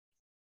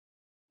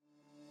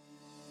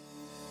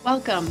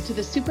Welcome to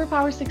the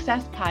Superpower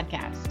Success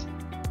Podcast.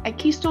 At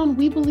Keystone,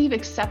 we believe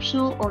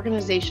exceptional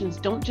organizations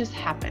don't just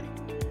happen.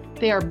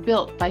 They are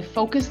built by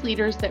focused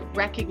leaders that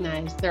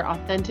recognize their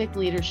authentic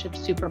leadership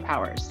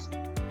superpowers.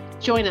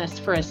 Join us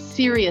for a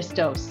serious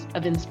dose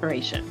of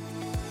inspiration.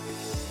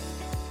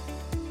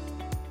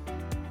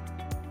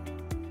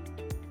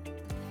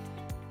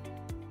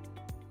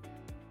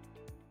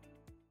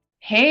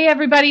 Hey,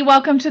 everybody.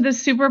 Welcome to the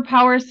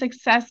Superpower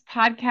Success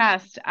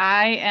Podcast.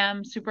 I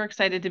am super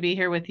excited to be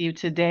here with you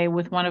today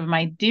with one of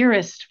my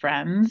dearest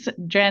friends,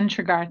 Jen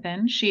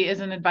Tregarthen. She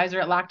is an advisor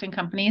at Lockton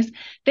Companies.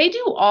 They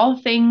do all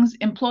things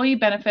employee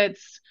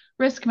benefits,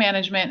 risk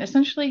management,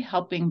 essentially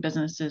helping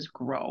businesses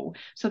grow.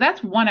 So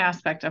that's one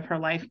aspect of her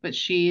life, but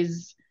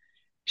she's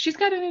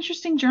got an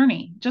interesting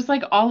journey, just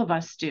like all of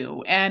us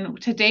do.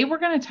 And today we're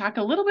going to talk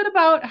a little bit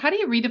about how do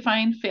you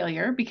redefine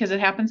failure, because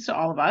it happens to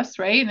all of us,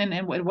 right?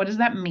 And what does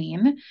that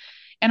mean?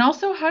 And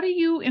also, how do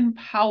you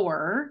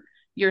empower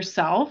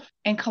yourself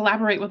and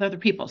collaborate with other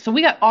people? So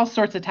we got all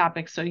sorts of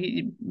topics. So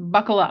you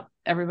buckle up,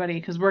 everybody,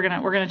 because we're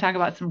gonna talk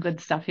about some good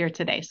stuff here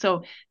today.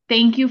 So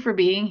thank you for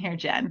being here,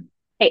 Jen.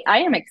 Hey, I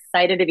am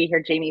excited to be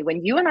here, Jamie.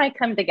 When you and I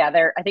come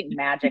together, I think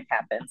magic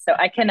happens. So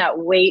I cannot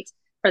wait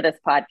for this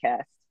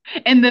podcast.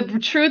 And the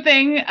true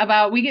thing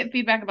about, we get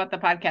feedback about the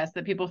podcast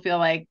that people feel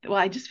like, well,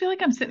 I just feel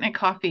like I'm sitting at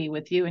coffee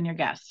with you and your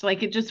guests.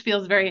 Like it just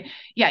feels very,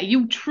 yeah,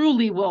 you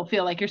truly will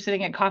feel like you're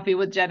sitting at coffee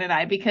with Jen and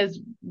I, because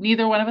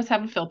neither one of us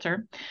have a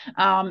filter.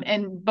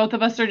 And both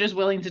of us are just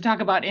willing to talk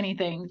about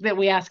anything that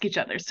we ask each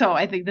other. So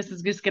I think this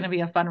is just going to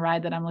be a fun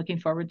ride that I'm looking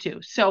forward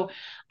to. So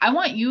I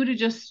want you to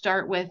just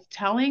start with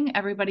telling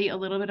everybody a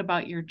little bit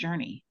about your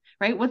journey,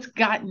 right? What's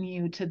gotten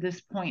you to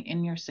this point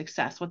in your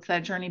success? What's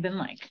that journey been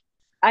like?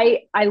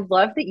 I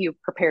love that you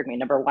prepared me,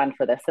 number one,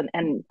 for this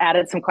and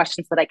added some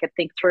questions that I could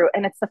think through.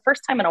 And it's the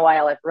first time in a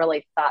while I've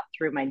really thought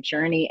through my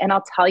journey. And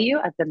I'll tell you,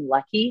 I've been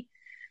lucky.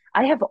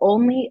 I have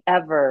only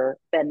ever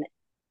been,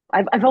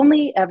 I've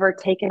only ever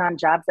taken on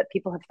jobs that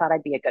people have thought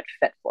I'd be a good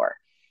fit for.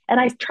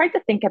 And I tried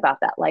to think about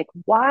that, like,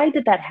 why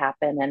did that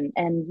happen?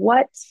 And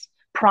what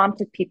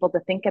prompted people to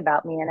think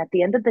about me? And at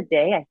the end of the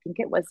day, I think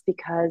it was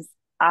because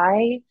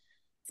I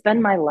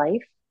spend my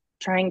life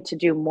trying to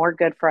do more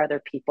good for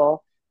other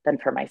people than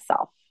for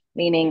myself,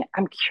 meaning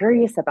I'm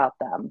curious about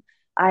them.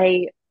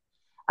 I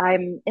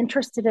I'm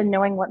interested in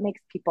knowing what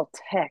makes people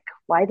tick,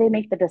 why they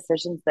make the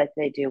decisions that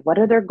they do. What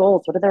are their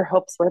goals? What are their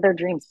hopes? What are their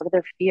dreams? What are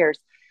their fears?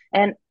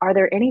 And are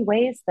there any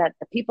ways that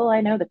the people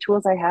I know, the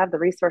tools I have, the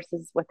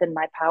resources within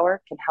my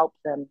power can help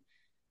them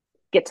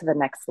get to the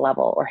next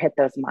level or hit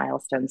those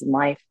milestones in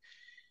life?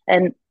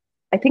 And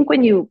I think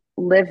when you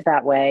live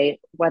that way,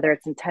 whether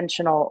it's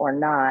intentional or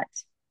not,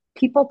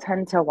 people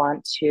tend to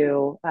want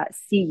to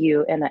see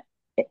you in a,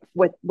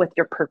 with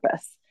your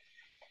purpose.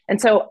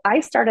 And so I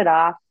started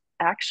off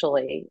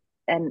actually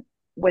and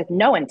with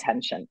no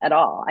intention at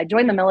all. I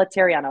joined the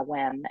military on a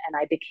whim and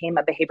I became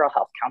a behavioral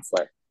health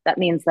counselor. That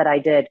means that I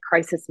did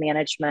crisis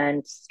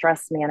management,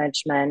 stress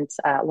management,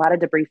 a lot of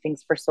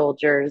debriefings for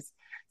soldiers,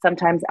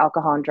 sometimes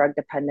alcohol and drug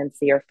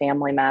dependency or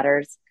family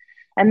matters.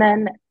 And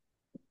then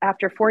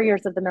after 4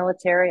 years of the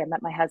military, I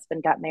met my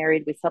husband, got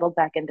married. We settled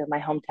back into my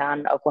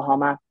hometown,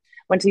 Oklahoma,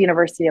 went to the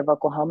University of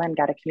Oklahoma and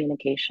got a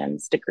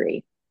communications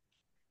degree.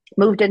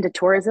 Moved into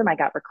tourism. I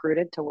got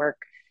recruited to work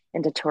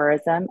into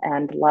tourism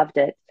and loved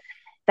it.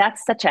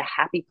 That's such a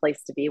happy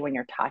place to be when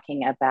you're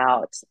talking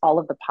about all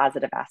of the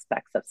positive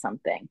aspects of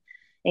something.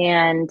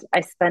 And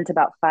I spent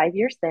about 5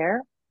 years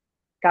there,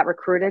 got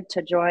recruited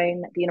to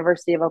join the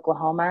University of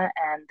Oklahoma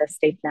and the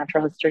State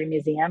Natural History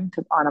Museum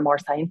on a more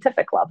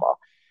scientific level.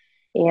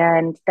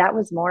 And that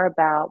was more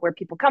about where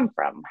people come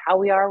from, how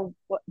we are,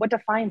 what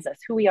defines us,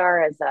 who we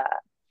are as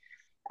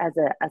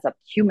a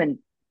human,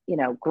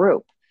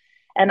 group.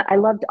 And I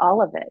loved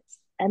all of it.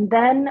 And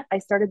then I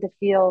started to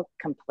feel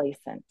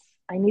complacent.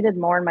 I needed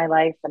more in my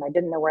life and I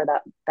didn't know where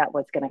that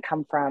was going to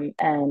come from.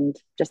 And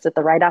just at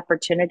the right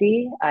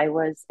opportunity, I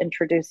was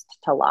introduced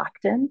to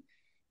Lockton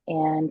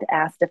and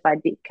asked if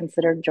I'd be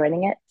considered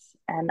joining it.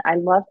 And I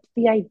loved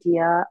the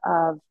idea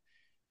of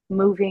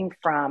moving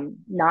from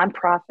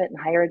nonprofit and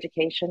higher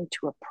education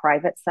to a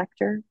private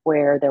sector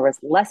where there was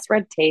less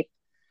red tape,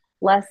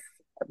 less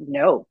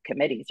no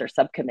committees or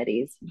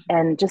subcommittees,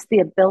 and just the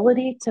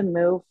ability to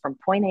move from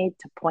point A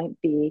to point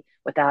B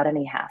without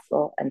any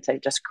hassle and to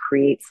just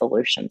create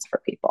solutions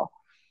for people.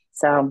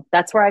 So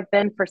that's where I've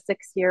been for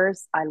 6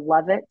 years. I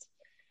love it.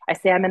 I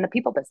say I'm in the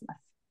people business.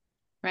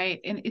 Right.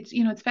 And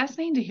it's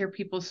fascinating to hear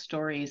people's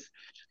stories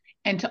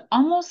and to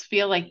almost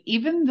feel like,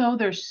 even though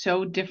they're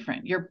so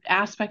different, your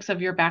aspects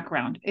of your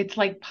background, it's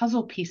like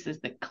puzzle pieces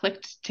that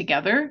clicked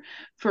together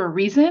for a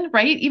reason,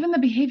 right? Even the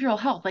behavioral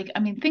health, like, I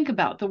mean, think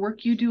about the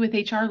work you do with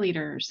HR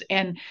leaders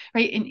and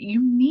right. And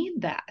you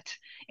need that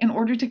in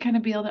order to kind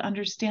of be able to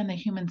understand the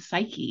human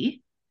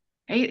psyche,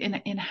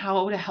 right? And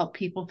how to help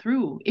people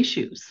through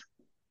issues.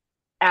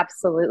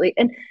 Absolutely.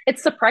 And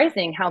it's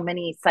surprising how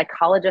many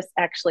psychologists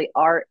actually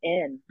are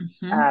in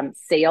Mm-hmm.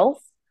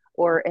 sales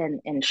or in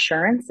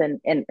insurance,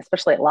 and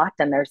especially at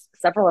Lockton, there's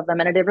several of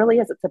them. And it really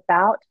is, it's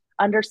about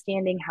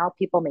understanding how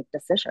people make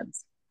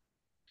decisions.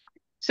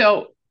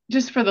 So,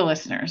 just for the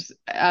listeners,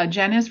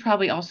 Jen is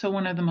probably also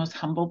one of the most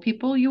humble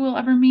people you will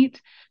ever meet.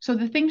 So,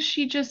 the things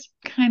she just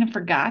kind of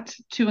forgot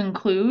to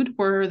include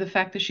were the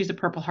fact that she's a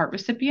Purple Heart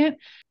recipient,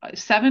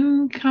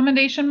 7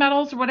 commendation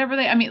medals or whatever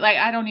I mean, like,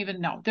 I don't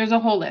even know. There's a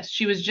whole list.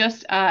 She was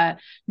just a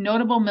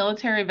notable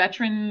military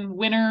veteran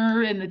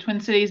winner in the Twin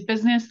Cities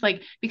business,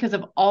 like, because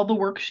of all the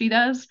work she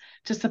does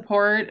to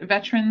support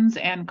veterans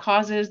and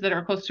causes that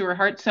are close to her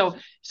heart. So,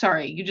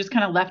 sorry, you just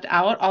kind of left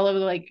out all of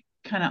the like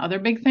kind of other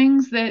big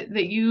things that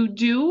you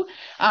do,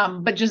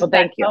 but Well, just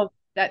thank you.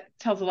 that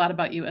tells a lot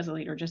about you as a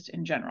leader just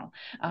in general,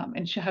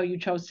 and how you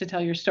chose to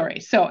tell your story.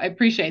 So I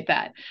appreciate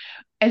that.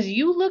 As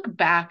you look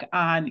back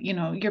on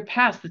your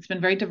past that's been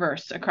very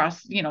diverse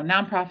across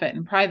nonprofit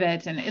and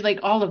private and like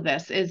all of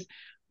this, is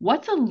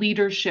what's a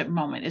leadership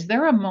moment? Is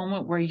there a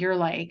moment where you're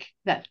like,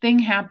 that thing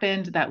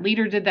happened, that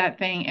leader did that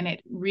thing, and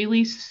it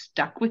really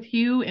stuck with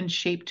you and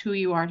shaped who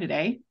you are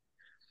today?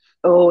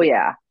 Oh,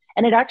 yeah.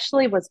 And it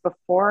actually was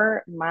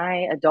before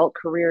my adult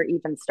career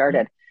even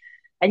started.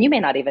 And you may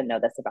not even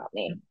know this about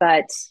me,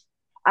 but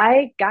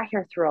I got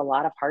here through a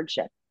lot of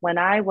hardship. When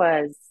I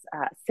was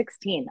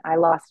 16, I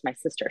lost my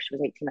sister. She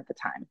was 18 at the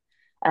time.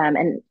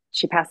 And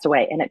she passed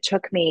away. And it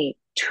took me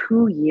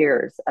 2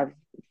 years of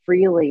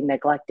really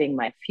neglecting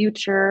my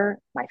future,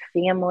 my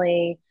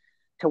family,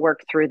 to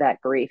work through that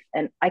grief.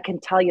 And I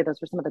can tell you,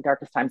 those were some of the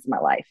darkest times of my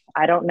life.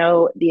 I don't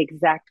know the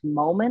exact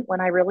moment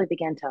when I really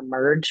began to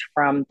emerge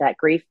from that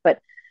grief, but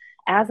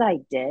as I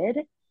did,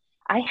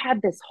 I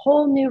had this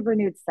whole new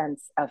renewed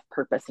sense of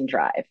purpose and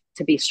drive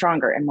to be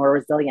stronger and more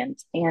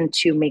resilient and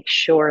to make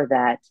sure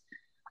that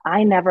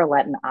I never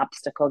let an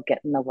obstacle get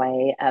in the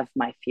way of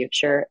my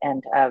future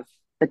and of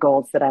the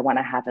goals that I want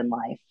to have in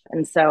life.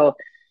 And so,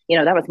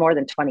 that was more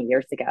than 20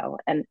 years ago.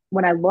 And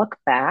when I look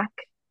back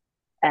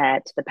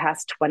at the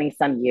past 20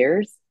 some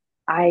years,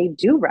 I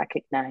do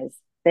recognize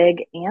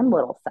big and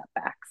little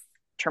setbacks,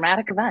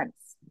 traumatic events,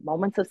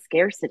 moments of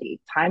scarcity,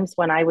 times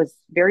when I was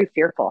very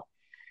fearful.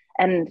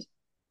 And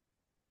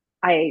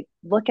I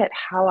look at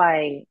how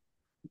I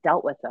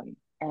dealt with them.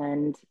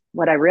 And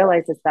what I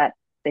realize is that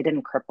they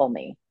didn't cripple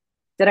me.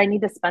 Did I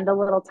need to spend a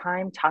little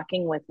time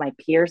talking with my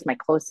peers, my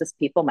closest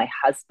people, my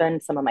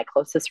husband, some of my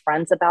closest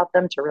friends about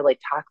them to really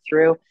talk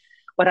through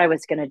what I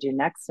was going to do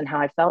next and how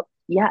I felt?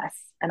 Yes.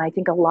 And I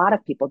think a lot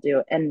of people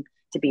do. And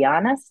to be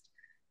honest,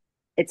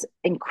 it's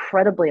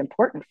incredibly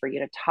important for you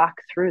to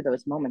talk through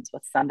those moments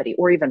with somebody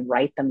or even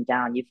write them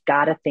down. You've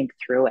got to think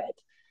through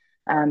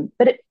it.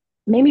 But it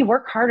made me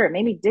work harder, it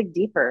made me dig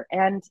deeper.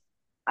 And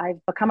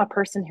I've become a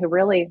person who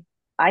really,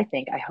 I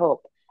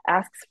hope,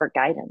 asks for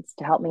guidance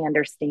to help me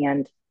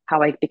understand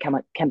how I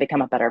can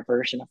become a better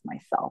version of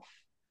myself.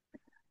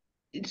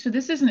 So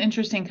this is an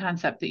interesting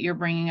concept that you're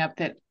bringing up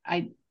that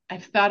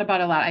I've thought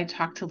about a lot. I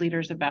talk to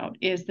leaders about,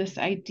 is this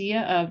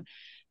idea of,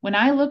 when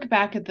I look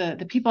back at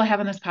the people I have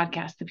on this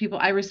podcast, the people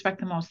I respect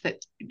the most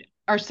that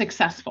are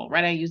successful,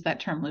 right? I use that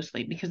term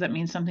loosely because that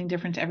means something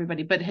different to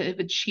everybody, but have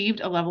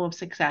achieved a level of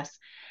success.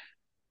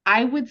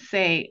 I would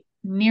say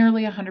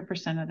nearly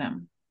 100% of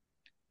them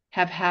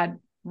have had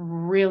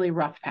really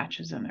rough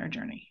patches in their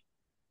journey,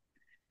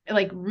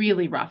 like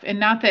really rough. And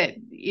not that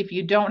if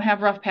you don't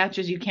have rough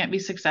patches, you can't be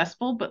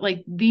successful, but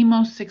like the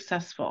most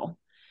successful,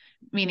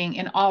 meaning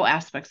in all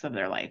aspects of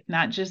their life,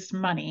 not just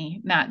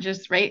money, not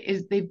just, right,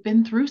 is they've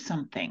been through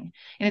something.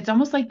 And it's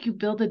almost like you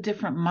build a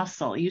different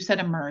muscle. You said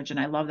emerge, and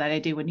I love that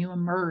idea. When you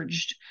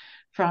emerged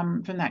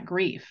from that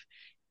grief,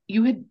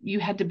 you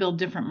had to build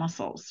different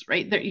muscles,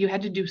 right? That you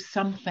had to do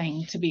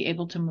something to be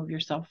able to move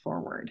yourself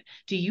forward.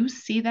 Do you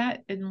see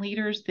that in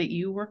leaders that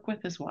you work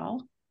with as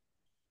well?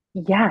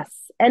 Yes.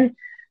 And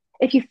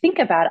if you think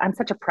about it, I'm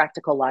such a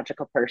practical,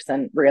 logical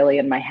person, really,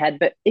 in my head.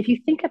 But if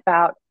you think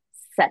about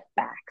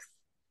setbacks,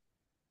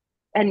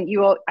 and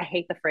I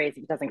hate the phrase,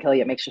 if it doesn't kill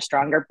you, it makes you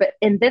stronger. But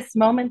in this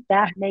moment,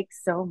 that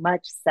makes so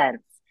much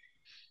sense.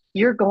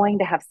 You're going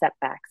to have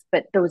setbacks,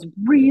 but those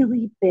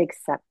really big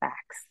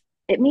setbacks,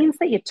 it means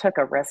that you took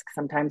a risk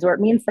sometimes, or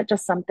it means that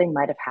just something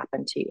might have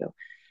happened to you.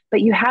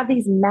 But you have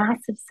these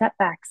massive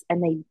setbacks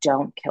and they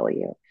don't kill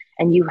you.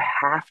 And you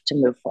have to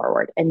move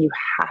forward and you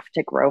have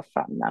to grow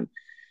from them.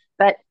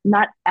 But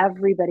not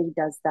everybody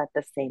does that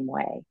the same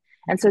way.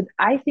 And so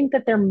I think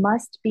that there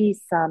must be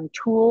some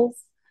tools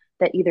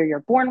that either you're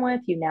born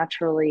with, you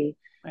naturally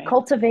Right.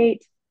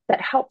 cultivate,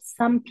 that help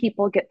some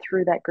people get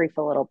through that grief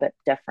a little bit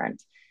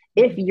different.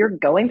 If you're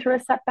going through a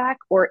setback,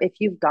 or if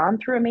you've gone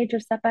through a major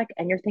setback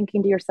and you're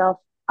thinking to yourself,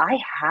 I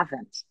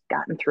haven't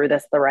gotten through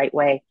this the right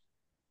way,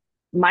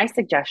 my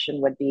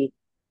suggestion would be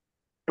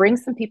bring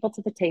some people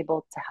to the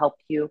table to help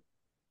you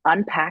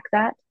unpack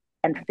that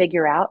and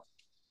figure out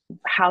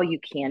how you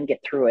can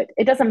get through it.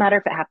 It doesn't matter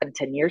if it happened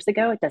 10 years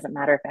ago. It doesn't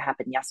matter if it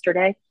happened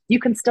yesterday. You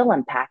can still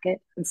unpack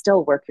it and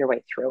still work your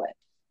way through it.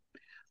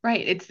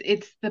 Right.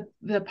 It's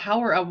the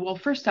power of, well,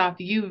 first off,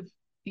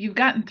 you've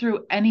gotten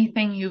through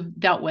anything you've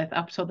dealt with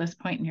up till this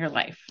point in your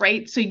life,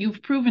 right? So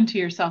you've proven to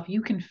yourself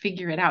you can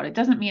figure it out. It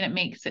doesn't mean it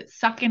makes it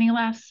suck any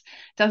less.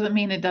 Doesn't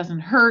mean it doesn't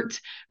hurt,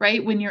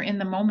 right? When you're in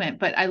the moment.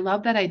 But I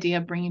love that idea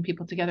of bringing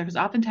people together because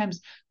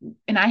oftentimes,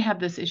 and I have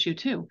this issue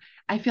too,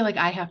 I feel like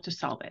I have to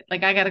solve it.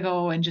 Like I got to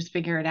go and just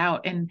figure it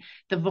out. And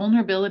the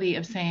vulnerability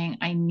of saying,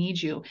 I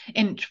need you.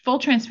 In full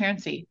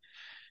transparency,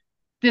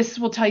 this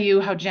will tell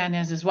you how Jen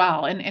is as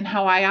well and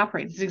how I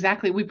operate. It's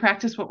exactly, we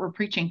practice what we're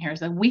preaching here.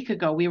 So a week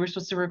ago, we were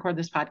supposed to record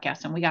this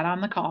podcast and we got on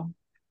the call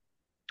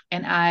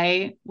and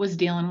I was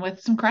dealing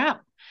with some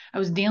crap. I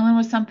was dealing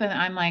with something.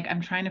 I'm like,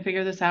 I'm trying to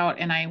figure this out.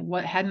 And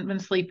hadn't been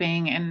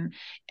sleeping and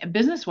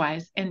business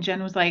wise. And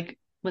Jen was like,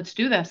 let's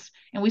do this.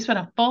 And we spent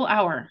a full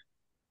hour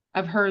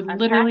of her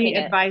literally Unpacking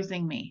it.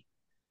 advising me,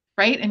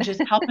 right? And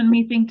just helping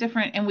me think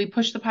different. And we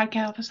pushed the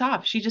podcast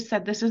off. She just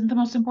said, this isn't the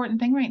most important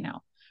thing right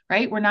now,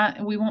 right?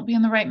 We won't be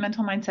in the right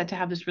mental mindset to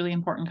have this really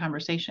important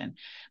conversation.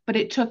 But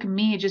it took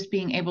me just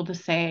being able to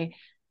say,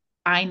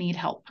 I need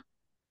help,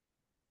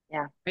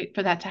 Yeah. right?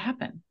 For that to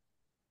happen.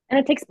 And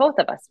it takes both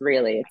of us,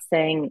 really. It's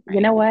saying,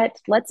 you know what,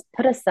 let's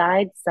put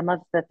aside some of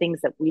the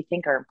things that we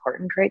think are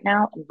important right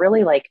now and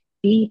really like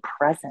be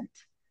present.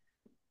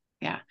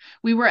 Yeah.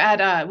 We had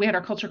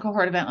our culture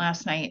cohort event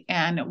last night.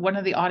 And one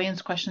of the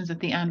audience questions at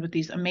the end with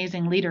these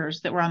amazing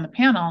leaders that were on the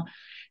panel,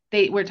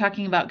 they were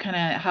talking about kind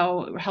of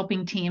how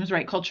helping teams,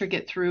 right, culture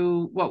get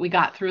through what we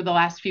got through the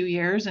last few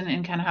years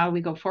and kind of how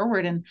we go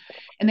forward. And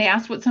they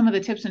asked what some of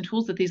the tips and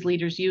tools that these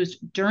leaders used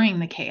during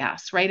the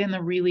chaos, right, in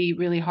the really,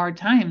 really hard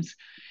times.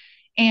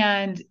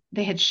 And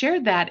they had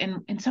shared that.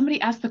 And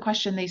somebody asked the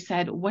question, they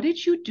said, what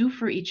did you do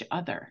for each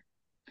other?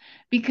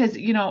 Because,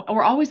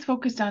 we're always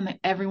focused on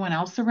everyone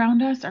else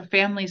around us, our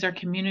families, our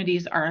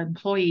communities, our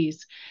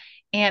employees.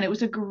 And it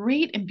was a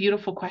great and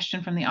beautiful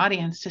question from the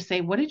audience to say,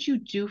 what did you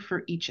do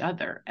for each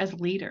other as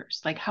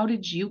leaders? Like, how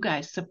did you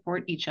guys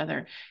support each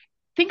other?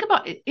 Think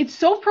about it. It's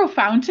so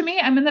profound to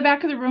me. I'm in the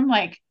back of the room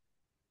like,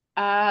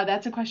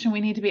 that's a question we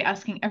need to be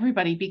asking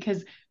everybody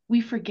because we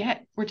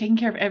forget we're taking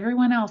care of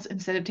everyone else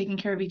instead of taking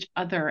care of each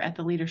other at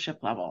the leadership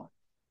level.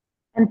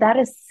 And that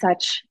is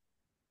such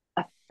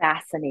a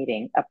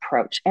fascinating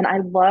approach. And I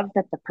love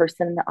that the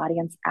person in the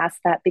audience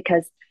asked that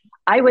because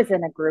I was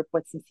in a group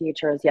with some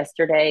CHROs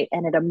yesterday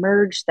and it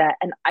emerged that,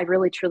 and I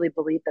really truly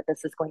believe that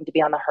this is going to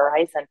be on the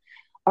horizon.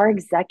 Our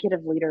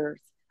executive leaders,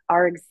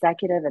 our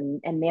executive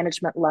and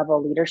management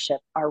level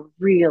leadership are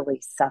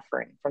really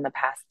suffering from the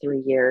past 3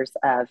 years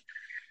of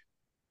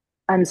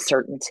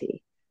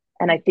uncertainty.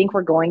 And I think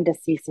we're going to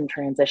see some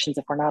transitions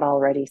if we're not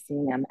already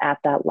seeing them at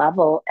that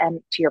level. And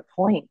to your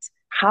point,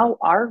 how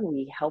are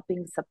we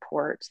helping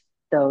support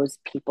those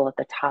people at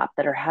the top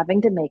that are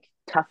having to make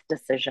tough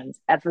decisions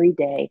every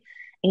day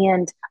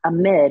and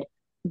amid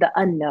the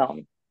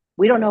unknown?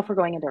 We don't know if we're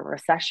going into a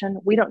recession.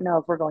 We don't know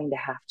if we're going to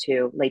have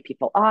to lay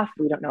people off.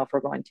 We don't know if we're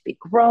going to be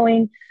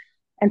growing.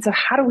 And so,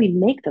 how do we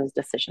make those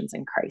decisions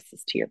in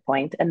crisis, to your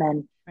point? And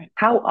then, Right.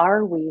 how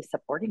are we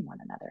supporting one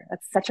another?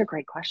 That's such a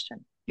great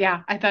question.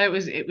 Yeah, I thought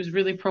it was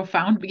really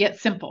profound, but yet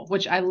simple,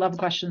 which I love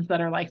questions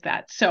that are like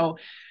that. So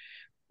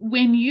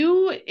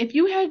if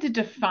you had to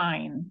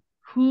define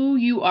who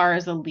you are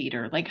as a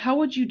leader, like how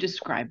would you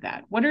describe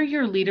that? What are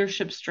your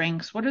leadership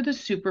strengths? What are the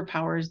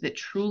superpowers that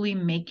truly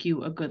make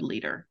you a good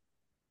leader?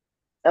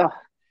 Oh,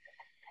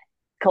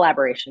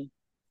 collaboration.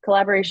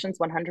 Collaboration is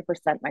 100%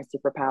 my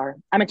superpower.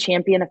 I'm a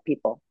champion of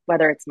people,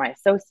 whether it's my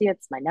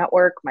associates, my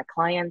network, my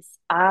clients.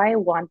 I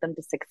want them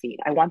to succeed.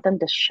 I want them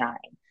to shine.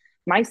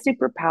 My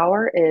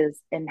superpower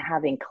is in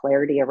having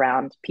clarity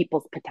around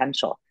people's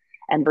potential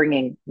and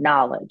bringing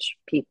knowledge,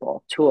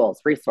 people, tools,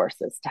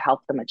 resources to help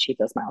them achieve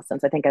those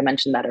milestones. I think I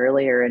mentioned that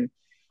earlier, and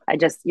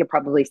you'll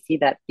probably see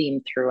that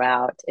theme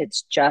throughout.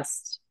 It's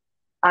just,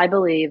 I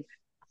believe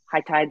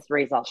high tides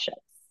raise all ships.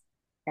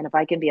 And if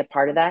I can be a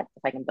part of that,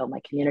 if I can build my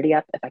community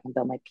up, if I can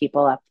build my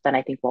people up, then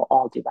I think we'll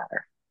all do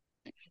better.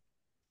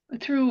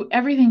 Through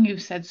everything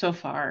you've said so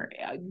far,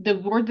 the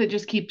word that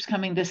just keeps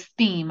coming, this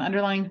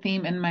underlying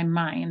theme in my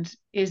mind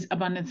is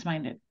abundance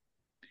minded.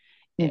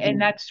 And Mm-hmm.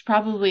 that's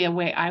probably a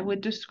way I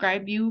would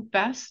describe you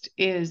best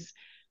is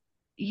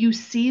you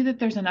see that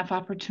there's enough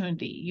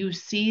opportunity. You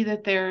see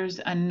that there's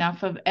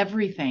enough of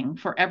everything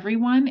for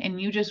everyone, and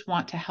you just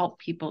want to help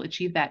people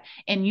achieve that.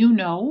 And you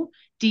know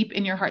deep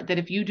in your heart that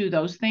if you do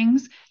those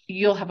things,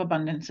 you'll have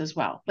abundance as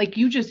well. Like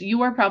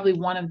you are probably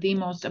one of the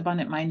most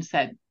abundant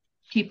mindset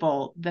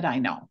people that I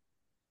know.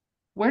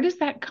 Where does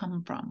that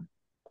come from?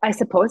 I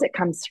suppose it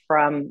comes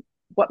from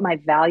what my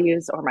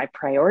values or my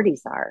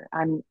priorities are.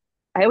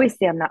 I always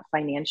say I'm not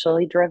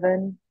financially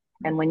driven.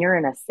 And when you're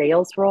in a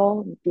sales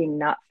role, being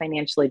not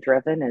financially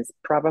driven is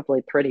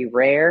probably pretty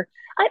rare.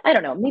 I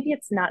don't know, maybe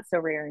it's not so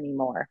rare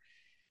anymore.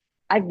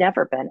 I've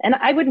never been, and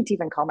I wouldn't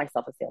even call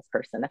myself a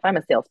salesperson. If I'm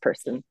a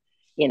salesperson,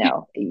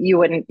 you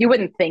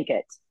wouldn't think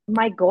it.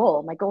 My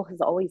goal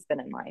has always been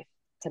in life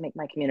to make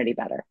my community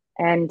better.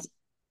 And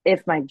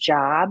if my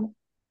job,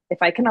 if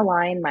I can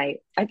align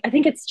I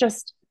think it's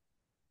just,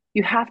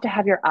 you have to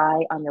have your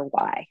eye on your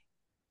why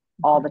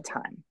all the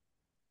time.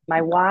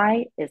 My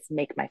why is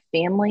make my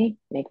family,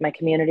 make my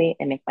community,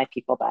 and make my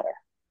people better.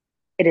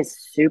 It is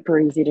super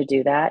easy to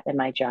do that in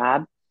my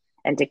job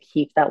and to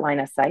keep that line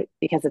of sight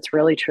because it's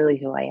really, truly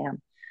who I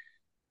am.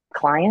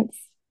 Clients,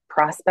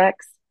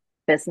 prospects,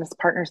 business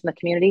partners in the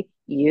community,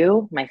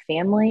 you, my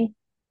family,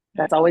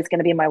 that's always going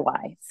to be my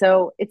why.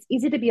 So it's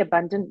easy to be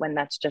abundant when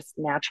that's just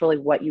naturally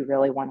what you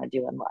really want to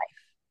do in life.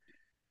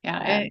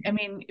 Yeah, I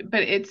mean,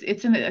 but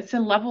it's a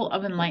level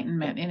of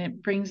enlightenment, and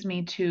it brings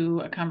me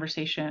to a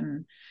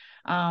conversation,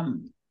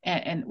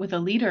 and with a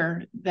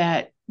leader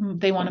that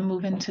they want to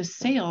move into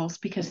sales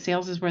because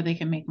sales is where they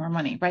can make more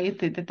money, right?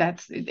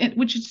 That's it,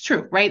 which is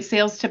true, right?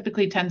 Sales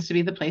typically tends to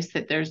be the place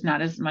that there's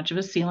not as much of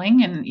a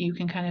ceiling, and you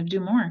can kind of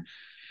do more.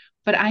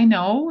 But I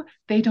know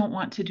they don't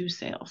want to do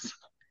sales,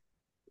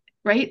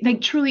 right?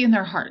 Like truly in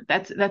their heart,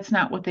 that's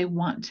not what they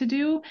want to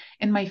do.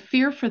 And my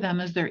fear for them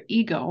is their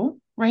ego,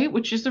 right?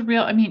 Which is I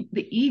mean,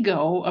 the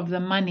ego of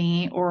the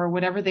money or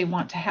whatever they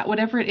want to have,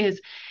 whatever it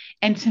is.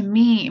 And to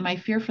me, my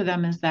fear for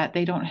them is that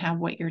they don't have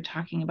what you're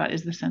talking about,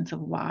 is the sense of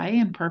why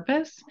and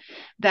purpose,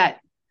 that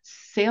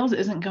sales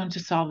isn't going to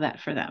solve that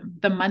for them.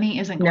 The money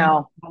isn't going to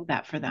No, solve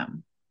that for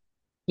them.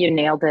 you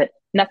nailed it.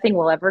 Nothing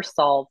will ever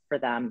solve for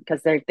them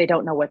because they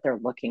don't know what they're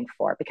looking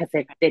for because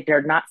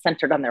they're not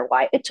centered on their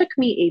why. It took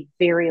me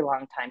a very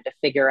long time to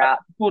figure I out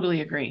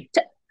totally agree.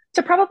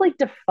 to probably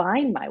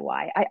define my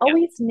why. I Yeah.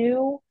 always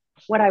knew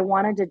what I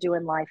wanted to do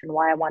in life and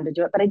why I wanted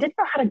to do it, but I didn't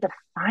know how to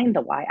define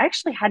the why. I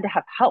actually had to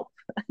have help.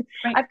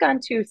 Right. I've gone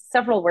to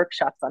several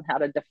workshops on how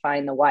to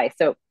define the why.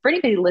 So for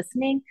anybody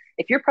listening,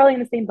 if you're probably in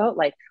the same boat,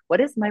 like,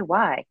 what is my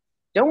why?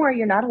 Don't worry,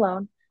 you're not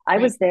alone. I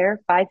Right. was there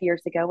 5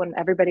 years ago when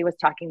everybody was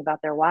talking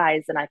about their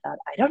whys, and I thought,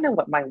 I don't know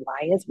what my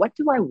why is. What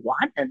do I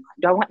want? And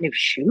do I want new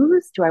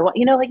shoes? Do I want,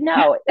 like, Yeah.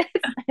 no,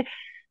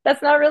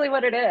 that's not really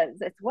what it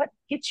is. It's what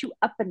gets you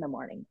up in the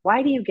morning.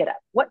 Why do you get up?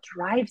 What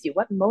drives you?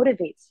 What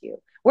motivates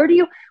you? Where do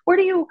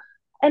you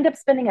end up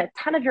spending a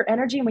ton of your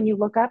energy? And when you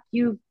look up,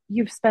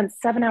 you've spent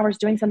 7 hours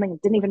doing something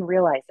and didn't even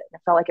realize it.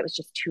 It felt like it was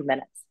just 2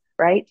 minutes,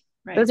 right?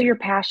 Right. Those are your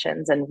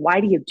passions. And why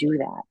do you do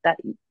that?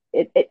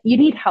 You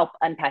need help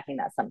unpacking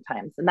that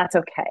sometimes, and that's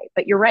okay.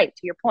 But you're right,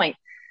 to your point.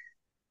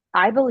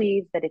 I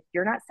believe that if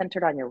you're not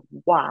centered on your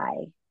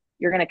why,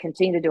 you're going to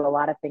continue to do a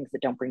lot of things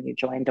that don't bring you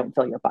joy and don't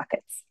fill your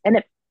buckets. And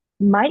it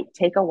might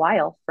take a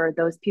while for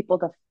those people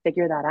to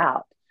figure that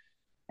out.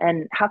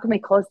 And how can we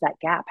close that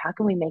gap? How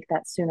can we make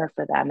that sooner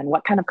for them? And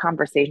what kind of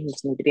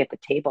conversations need to be at the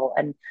table?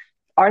 And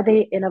are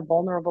they in a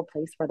vulnerable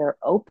place where they're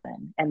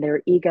open and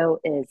their ego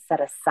is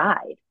set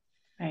aside?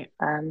 Right.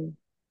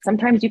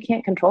 Sometimes you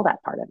can't control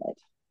that part of it.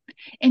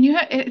 And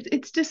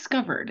it's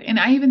discovered. And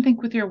I even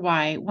think with your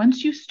why,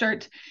 once you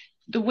start,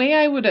 the way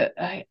I would,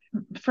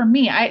 for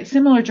me,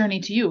 similar journey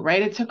to you,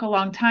 right? It took a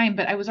long time,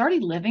 but I was already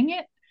living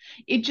it.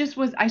 It just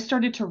was, I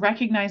started to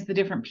recognize the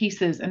different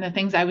pieces and the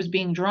things I was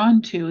being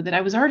drawn to that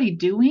I was already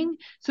doing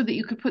so that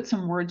you could put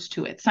some words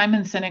to it.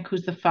 Simon Sinek,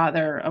 who's the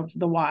father of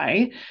the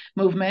why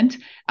movement,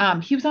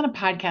 he was on a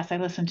podcast I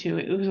listened to,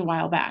 it was a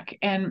while back.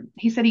 And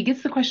he said he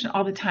gets the question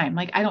all the time,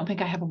 like, I don't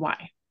think I have a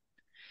why.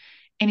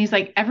 And he's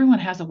like, everyone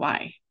has a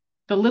why.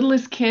 The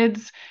littlest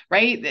kids,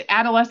 right? The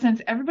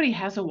adolescents, everybody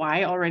has a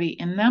why already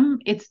in them.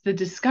 It's the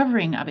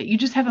discovering of it. You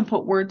just haven't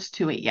put words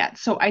to it yet.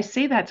 So I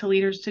say that to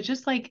leaders to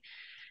just like,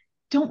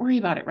 don't worry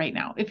about it right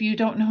now. If you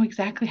don't know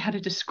exactly how to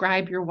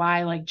describe your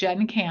why, like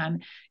Jen can,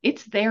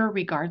 it's there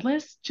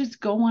regardless. Just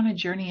go on a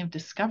journey of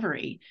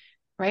discovery,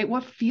 right?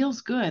 What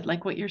feels good,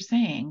 like what you're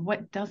saying,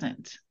 what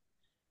doesn't,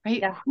 right?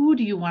 Yeah. Who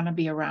do you want to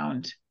be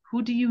around?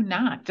 Who do you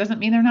not? Doesn't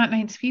mean they're not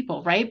nice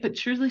people, right? But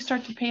truly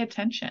start to pay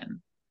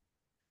attention.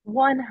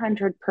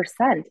 100%.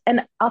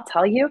 And I'll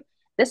tell you,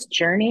 this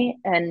journey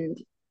and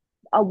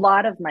a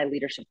lot of my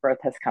leadership growth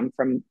has come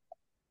from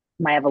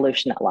my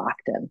evolution at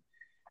Lockton.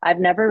 I've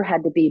never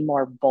had to be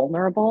more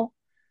vulnerable,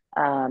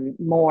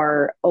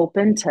 more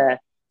open to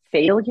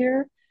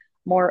failure,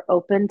 more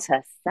open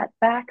to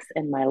setbacks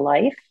in my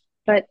life.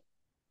 But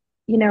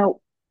you know,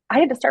 I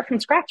had to start from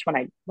scratch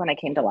when I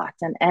came to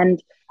Lockton,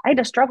 and I had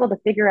to struggle to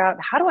figure out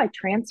how do I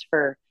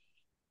transfer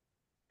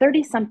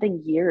 30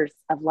 something years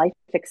of life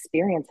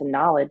experience and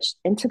knowledge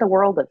into the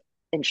world of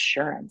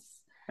insurance.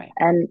 Right.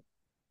 And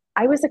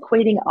I was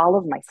equating all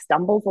of my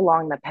stumbles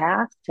along the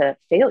path to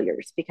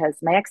failures because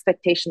my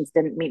expectations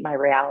didn't meet my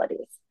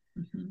realities.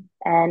 Mm-hmm.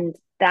 And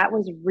that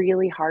was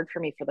really hard for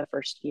me for the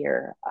first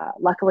year.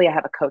 Luckily, I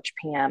have a coach,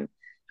 Pam,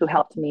 who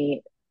helped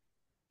me.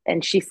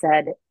 And she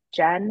said,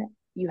 Jen,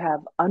 you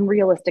have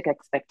unrealistic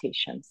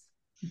expectations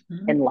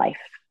Mm-hmm. in life.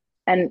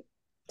 And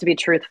to be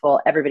truthful,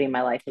 everybody in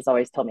my life has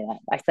always told me that.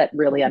 I set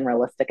really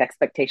unrealistic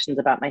expectations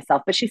about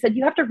myself. But she said,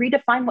 you have to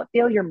redefine what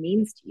failure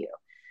means to you.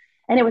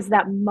 And it was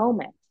that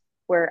moment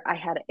where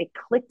it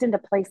clicked into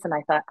place and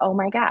I thought, oh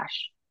my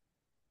gosh,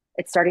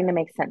 it's starting to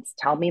make sense.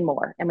 Tell me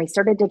more. And we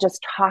started to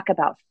just talk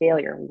about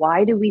failure.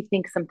 Why do we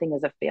think something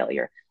is a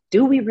failure?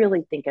 Do we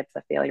really think it's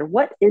a failure?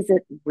 What is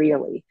it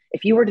really?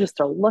 If you were just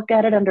to look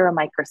at it under a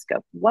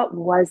microscope, what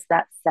was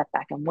that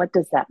setback and what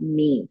does that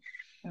mean?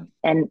 Yeah.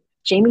 And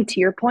Jamie, to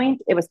your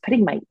point, it was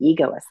putting my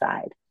ego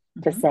aside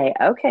to Mm-hmm. say,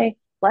 okay,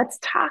 Let's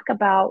talk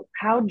about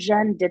how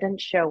Jen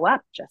didn't show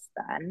up just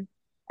then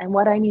and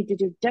what I need to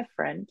do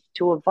different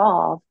to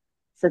evolve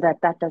so that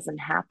that doesn't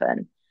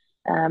happen.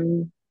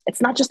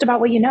 It's not just about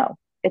what you know,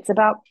 it's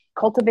about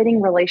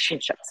cultivating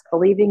relationships,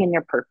 believing in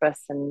your purpose,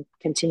 and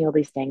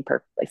continually staying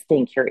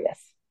curious.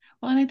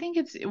 Well, and I think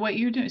it's what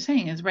you're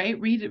saying is right.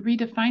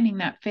 Redefining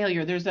that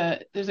failure. There's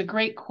a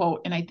great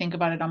quote, and I think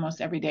about it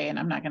almost every day. And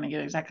I'm not going to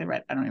get it exactly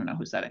right. I don't even know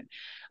who said it,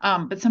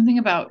 but something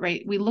about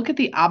right. We look at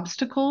the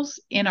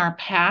obstacles in our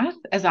path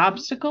as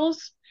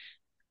obstacles.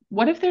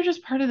 What if they're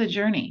just part of the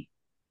journey?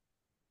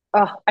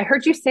 Oh, I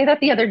heard you say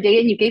that the other day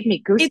and you gave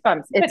me It's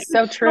goosebumps. but It's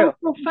so it's so true.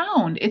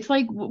 profound. It's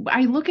like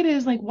I look at it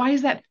as like, why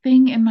is that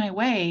thing in my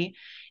way?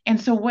 And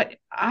so what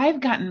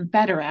I've gotten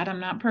better at, I'm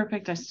not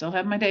perfect. I still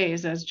have my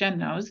days, as Jen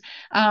knows.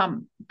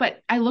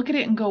 But I look at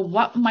it and go,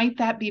 what might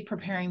that be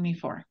preparing me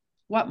for?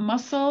 What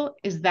muscle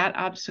is that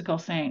obstacle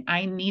saying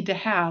I need to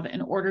have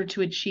in order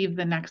to achieve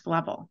the next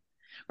level,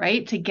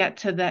 right? To get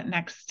to that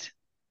next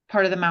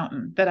part of the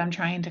mountain that I'm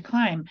trying to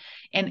climb.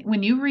 And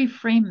when you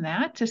reframe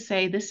that to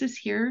say, this is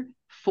here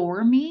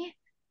for me,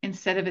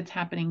 instead of it's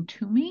happening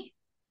to me,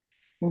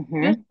 just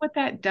Mm-hmm. what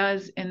that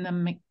does in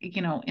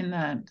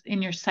the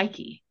in your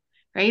psyche,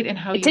 right, and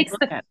how It you takes look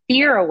the at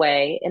fear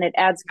away and it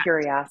adds that.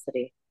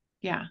 curiosity.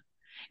 Yeah.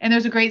 And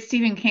there's a great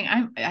Stephen King.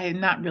 I'm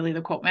not really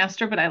the quote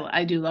master, but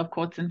I do love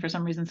quotes, and for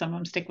some reason some of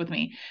them stick with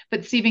me.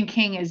 But Stephen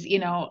King is,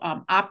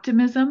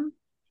 optimism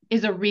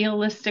is a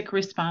realistic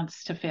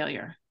response to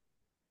failure,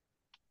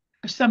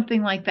 or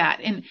something like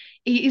that. And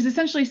he's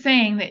essentially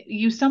saying that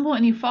you stumble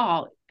and you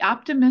fall.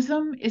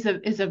 Optimism is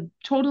a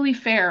totally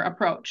fair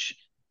approach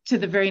to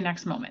the very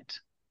next moment.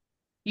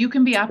 You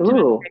can be Ooh,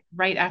 optimistic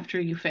right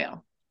after you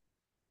fail.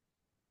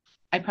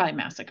 I probably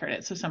massacred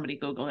it, so somebody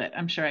Google it.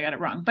 I'm sure I got it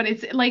wrong. But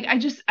it's like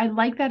I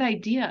like that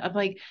idea of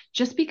like,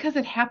 just because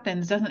it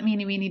happens doesn't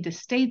mean we need to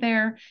stay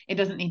there. It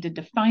doesn't need to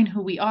define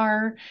who we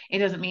are. It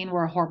doesn't mean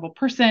we're a horrible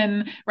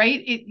person,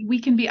 right? We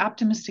can be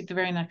optimistic the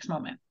very next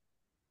moment.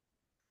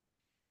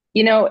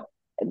 you know,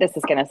 this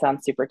is going to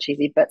sound super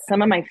cheesy, but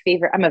some of my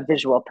favorite, I'm a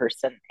visual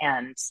person,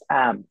 and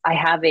I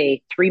have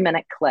a 3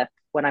 minute clip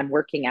when I'm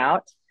working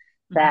out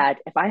Mhm. that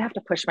if I have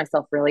to push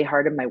myself really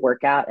hard in my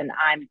workout and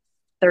I'm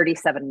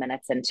 37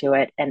 minutes into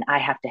it and I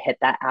have to hit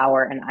that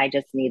hour and I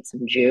just need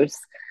some juice,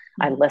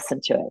 I Mhm.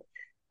 listen to it.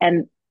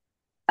 And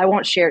I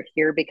won't share it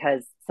here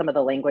because some of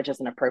the language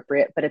isn't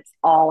appropriate, but it's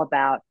all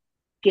about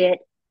get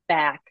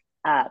back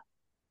up.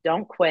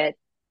 Don't quit.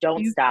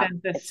 Don't You stop.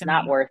 sent this It's to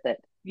not me. worth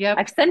it. Yep.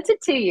 I've sent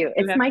it to you. You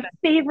It's have my sent.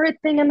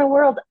 favorite thing in the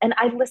world. And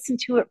I listen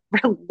to it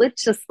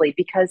religiously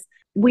because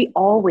we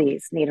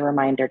always need a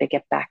reminder to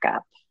get back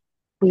up.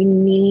 We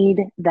need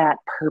that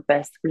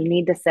purpose. We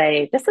need to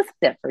say, this is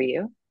fit for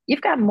you.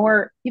 You've got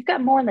more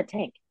in the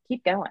tank.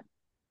 Keep going.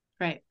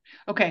 Right.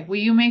 Okay. Will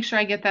you make sure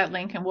I get that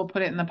link and we'll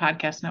put it in the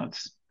podcast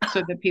notes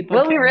so that people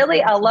Will we can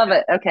really? I'll love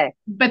it. Okay.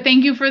 but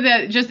thank you for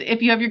the just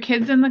if you have your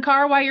kids in the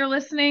car while you're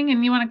listening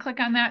and you want to click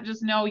on that,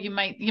 just know you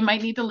might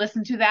need to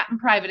listen to that in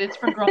private. It's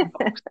for grown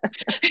folks.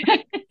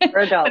 For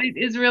But adults. it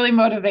is really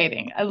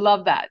motivating. I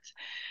love that.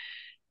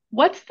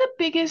 What's the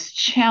biggest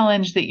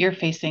challenge that you're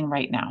facing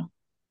right now?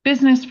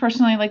 Business,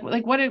 personally, like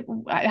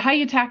how are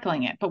you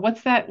tackling it? But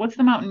what's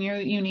the mountain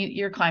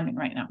you're climbing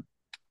right now?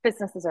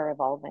 Businesses are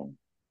evolving.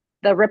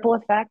 The ripple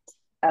effect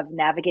of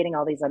navigating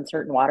all these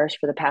uncertain waters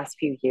for the past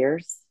few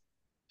years,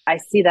 I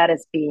see that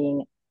as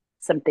being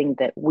something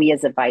that we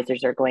as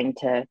advisors are going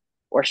to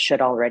or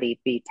should already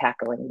be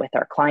tackling with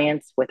our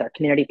clients, with our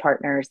community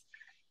partners.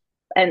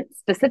 And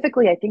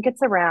specifically, I think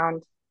it's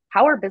around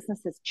how our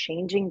businesses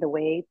changing the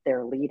way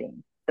they're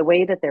leading, the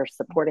way that they're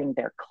supporting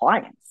their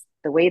clients,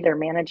 the way they're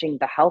managing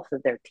the health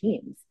of their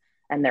teams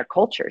and their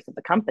cultures of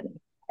the company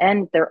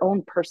and their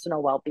own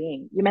personal well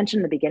being. You mentioned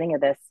in the beginning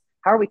of this,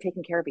 how are we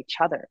taking care of each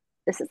other?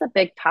 This is a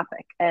big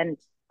topic. And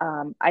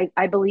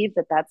I believe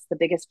that that's the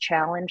biggest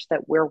challenge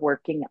that we're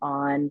working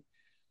on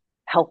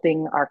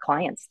helping our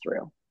clients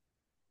through.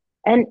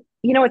 And,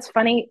 it's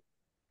funny.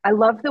 I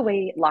love the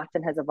way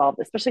Lockton has evolved,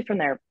 especially from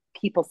their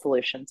people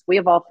solutions. We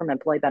evolved from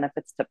employee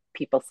benefits to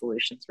people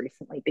solutions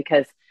recently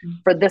because,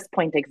 for this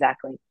point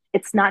exactly,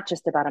 it's not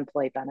just about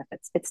employee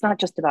benefits. It's not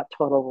just about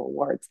total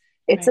rewards.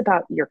 It's Right.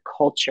 about your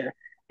culture.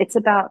 It's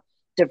about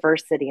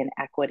diversity and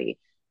equity.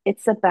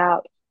 It's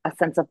about a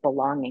sense of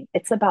belonging.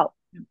 It's about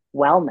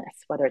wellness,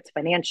 whether it's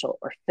financial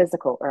or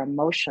physical or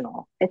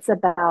emotional. It's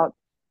about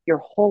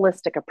your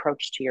holistic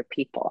approach to your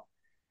people.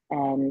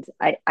 And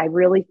I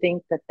really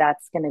think that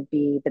that's going to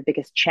be the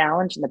biggest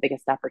challenge and the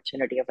biggest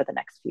opportunity over the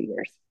next few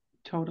years.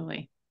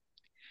 Totally.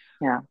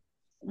 Yeah.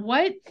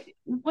 What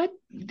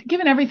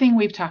given everything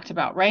we've talked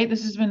about, right?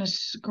 This has been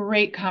a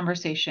great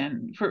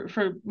conversation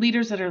for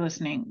leaders that are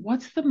listening.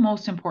 What's the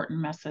most important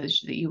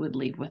message that you would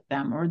leave with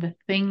them, or the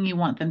thing you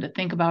want them to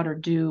think about or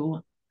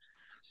do?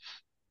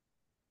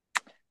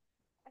 I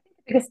think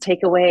the biggest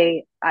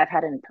takeaway I've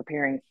had in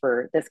preparing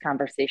for this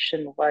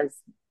conversation was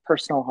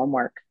personal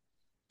homework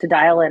to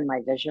dial in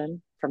my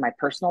vision for my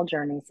personal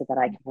journey so that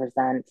I can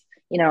present,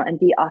 and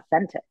be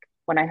authentic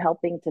when I'm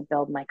helping to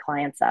build my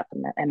clients up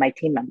and my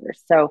team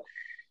members. So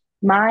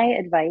My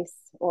advice,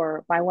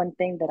 or my one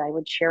thing that I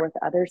would share with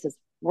others, is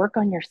work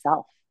on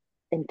yourself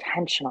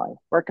intentionally,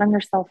 work on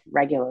yourself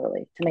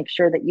regularly to make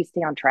sure that you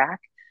stay on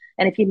track.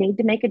 And if you need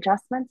to make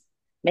adjustments,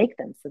 make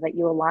them so that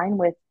you align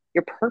with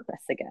your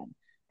purpose again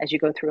as you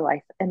go through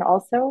life. And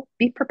also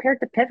be prepared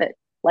to pivot.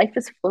 Life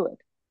is fluid.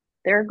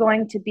 There are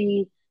going to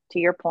be, to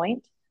your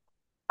point,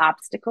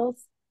 obstacles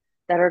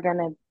that are going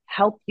to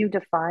help you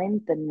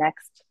define the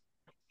next,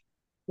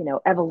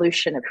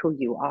 evolution of who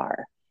you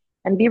are,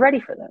 and be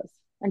ready for those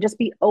and just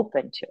be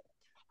open to it.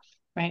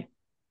 Right.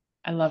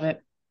 I love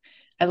it.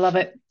 I love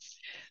it.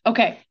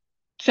 Okay.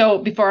 So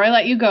before I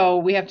let you go,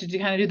 we have to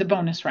kind of do the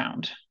bonus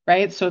round,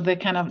 right? So the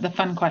kind of the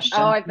fun Oh, question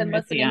I've been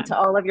at the listening to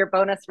end. all of your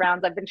bonus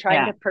rounds. I've been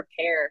trying Yeah. to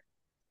prepare.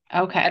 I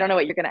don't Okay. know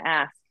what you're going to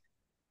ask.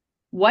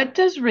 What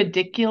does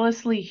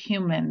ridiculously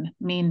human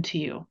mean to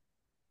you?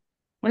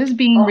 What does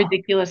being Oh,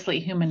 ridiculously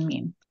human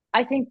mean?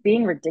 I think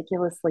being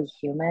ridiculously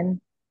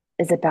human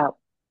is about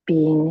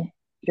being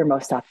your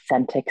most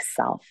authentic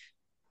self.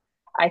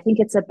 I think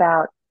it's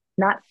about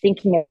not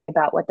thinking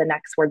about what the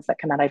next words that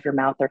come out of your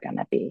mouth are going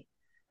to be.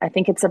 I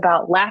think it's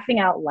about laughing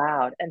out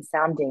loud and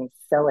sounding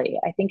silly.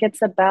 I think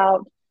it's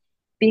about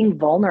being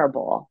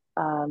vulnerable,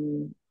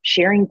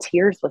 sharing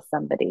tears with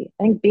somebody.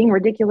 I think being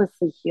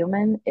ridiculously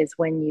human is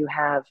when you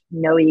have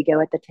no ego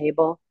at the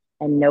table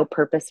and no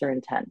purpose or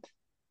intent.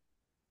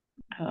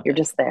 I love You're it.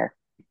 just there.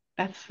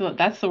 That's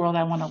the world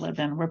I want to live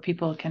in, where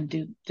people can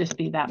do just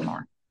be that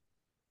more.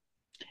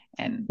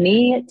 And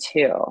Me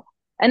too.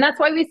 And that's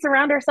why we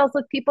surround ourselves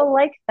with people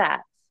like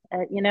that.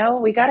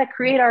 We got to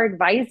create our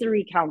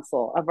advisory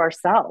council of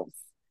ourselves.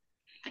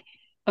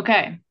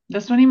 okay,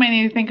 this one you might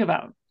need to think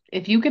about.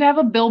 If you could have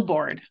a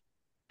billboard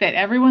that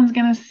everyone's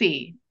going to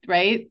see,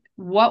 right?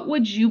 What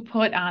would you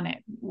put on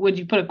it? Would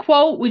you put a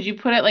quote? Would you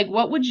put it like,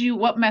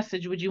 what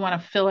message would you want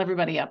to fill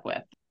everybody up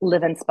with?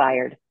 Live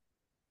inspired.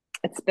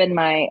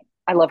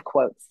 I love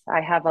quotes.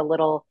 I have a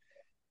little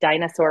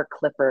dinosaur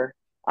clipper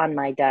on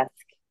my desk,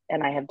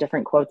 and I have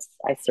different quotes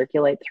I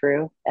circulate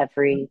through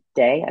every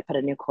day. I put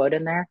a new quote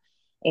in there.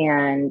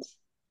 And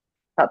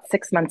about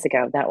 6 months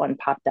ago, that one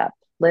popped up: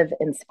 live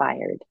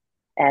inspired.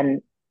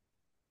 And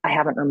I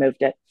haven't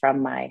removed it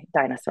from my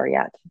dinosaur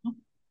yet.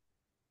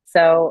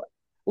 So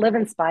live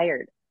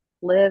inspired,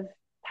 live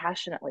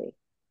passionately.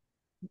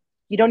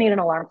 You don't need an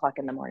alarm clock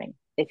in the morning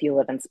if you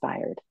live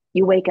inspired.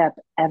 You wake up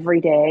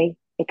every day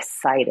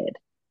excited,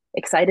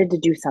 excited to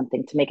do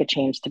something, to make a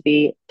change, to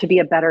be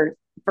a better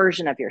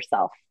version of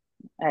yourself.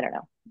 I don't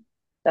know.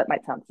 That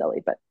might sound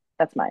silly, but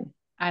that's mine.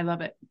 I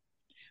love it.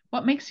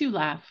 What makes you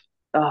laugh?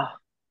 Oh.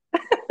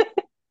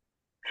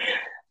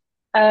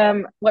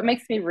 What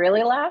makes me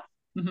really laugh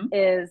Hmm.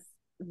 is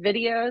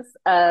videos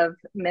of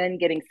men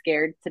getting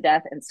scared to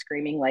death and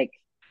screaming like,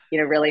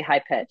 really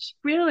high pitch.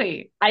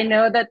 Really? I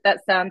know that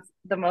that sounds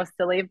the most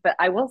silly, but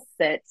I will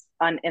sit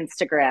on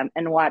Instagram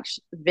and watch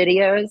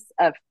videos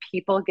of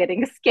people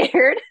getting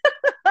scared.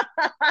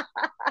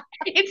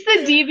 It's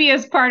the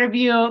devious part of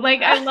you.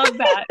 Like, I love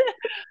that.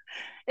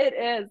 It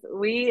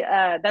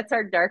is. That's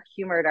our dark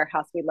humor at our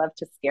house. We love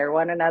to scare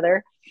one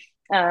another.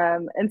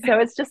 And so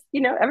it's just,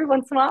 every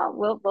once in a while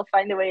we'll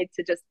find a way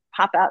to just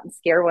pop out and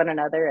scare one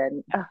another.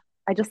 And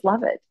I just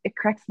love it. It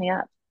cracks me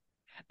up.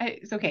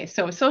 It's okay.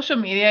 So social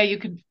media, you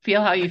can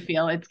feel how you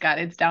feel. It's got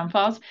its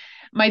downfalls.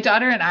 My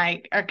daughter and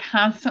I are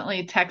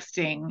constantly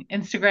texting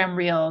Instagram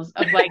reels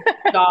of like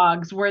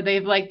dogs where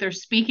they're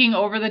speaking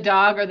over the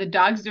dog or the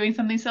dog's doing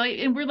something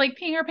silly and we're like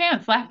peeing our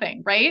pants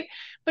laughing, right?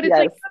 But it's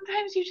like Yes.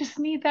 sometimes you just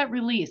need that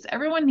release.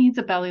 Everyone needs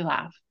a belly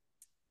laugh.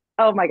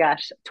 Oh my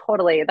gosh,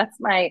 totally. That's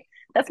my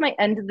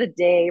end of the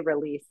day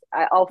release.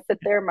 I'll sit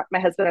there. My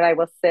husband and I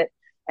will sit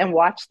and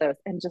watch those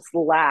and just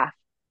laugh.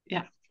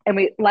 Yeah. And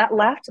we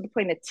laugh to the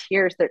point of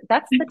tears.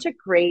 That's such a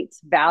great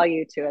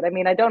value to it. I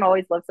mean, I don't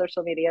always love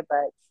social media,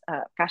 but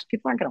gosh,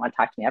 people aren't going to want to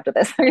talk to me after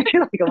this. They're going to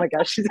be like, "Oh my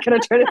gosh, she's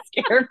going to try to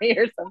scare me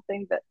or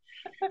something." But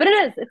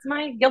it is. It's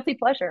my guilty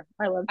pleasure.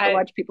 I love to I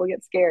watch people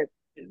get scared.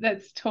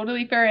 That's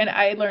totally fair. And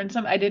I learned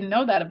I didn't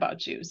know that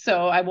about you.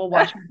 So I will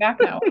watch you back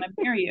now when I'm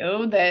near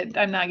you that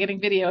I'm not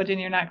getting videoed and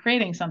you're not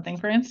creating something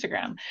for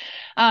Instagram.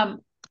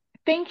 Um,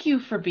 Thank you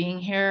for being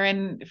here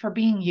and for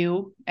being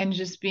you and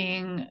just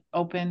being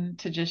open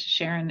to just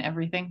sharing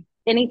everything.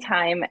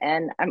 Anytime,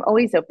 and I'm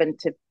always open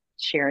to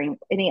sharing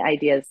any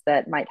ideas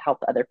that might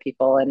help other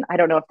people. And I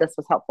don't know if this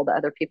was helpful to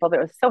other people, but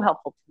it was so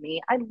helpful to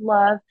me. I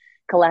love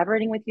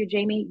collaborating with you,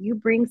 Jamie. You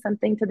bring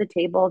something to the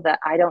table that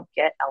I don't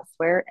get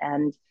elsewhere,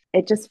 and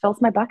it just fills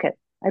my bucket.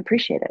 I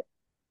appreciate it.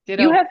 You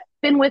Ditto. have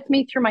been with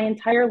me through my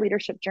entire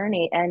leadership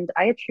journey, and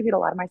I attribute a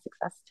lot of my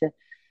success to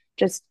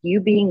just you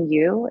being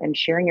you and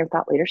sharing your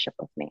thought leadership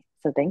with me.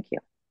 So thank you.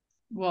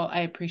 Well,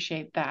 I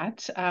appreciate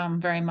that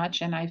very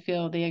much. And I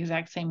feel the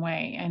exact same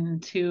way.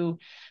 And to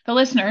the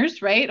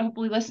listeners, right?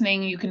 Hopefully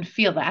listening, you can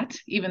feel that,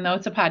 even though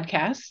it's a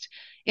podcast,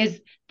 is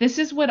this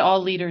is what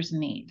all leaders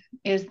need,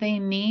 is they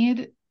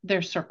need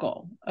their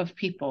circle of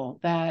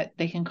people that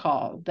they can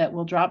call that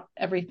will drop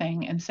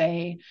everything and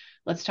say,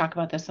 let's talk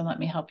about this and let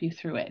me help you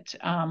through it.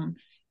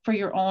 For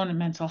your own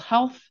mental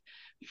health,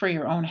 for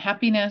your own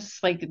happiness.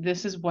 Like,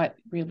 this is what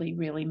really,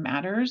 really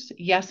matters.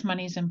 Yes,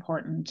 money's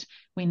important.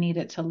 We need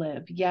it to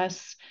live.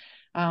 Yes,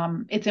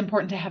 it's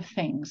important to have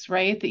things,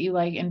 right, that you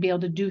like and be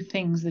able to do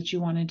things that you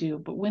want to do.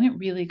 But when it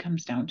really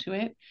comes down to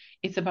it,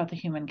 it's about the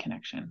human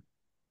connection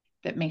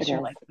that makes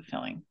your life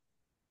fulfilling.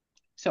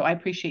 So I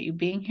appreciate you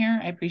being here.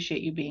 I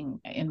appreciate you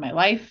being in my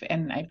life,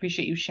 and I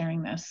appreciate you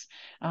sharing this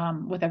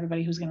with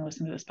everybody who's going to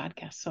listen to this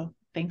podcast. So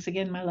thanks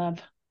again, my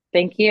love.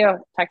 Thank you.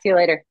 Talk to you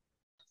later.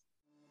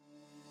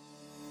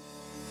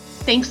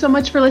 Thanks so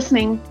much for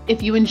listening.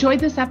 If you enjoyed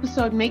this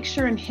episode, make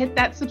sure and hit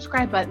that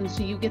subscribe button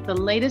so you get the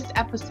latest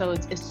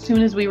episodes as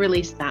soon as we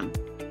release them.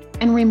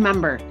 And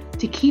remember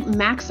to keep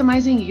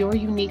maximizing your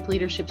unique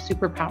leadership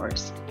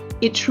superpowers.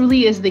 It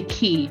truly is the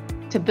key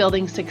to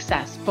building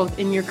success, both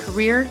in your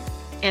career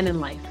and in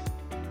life.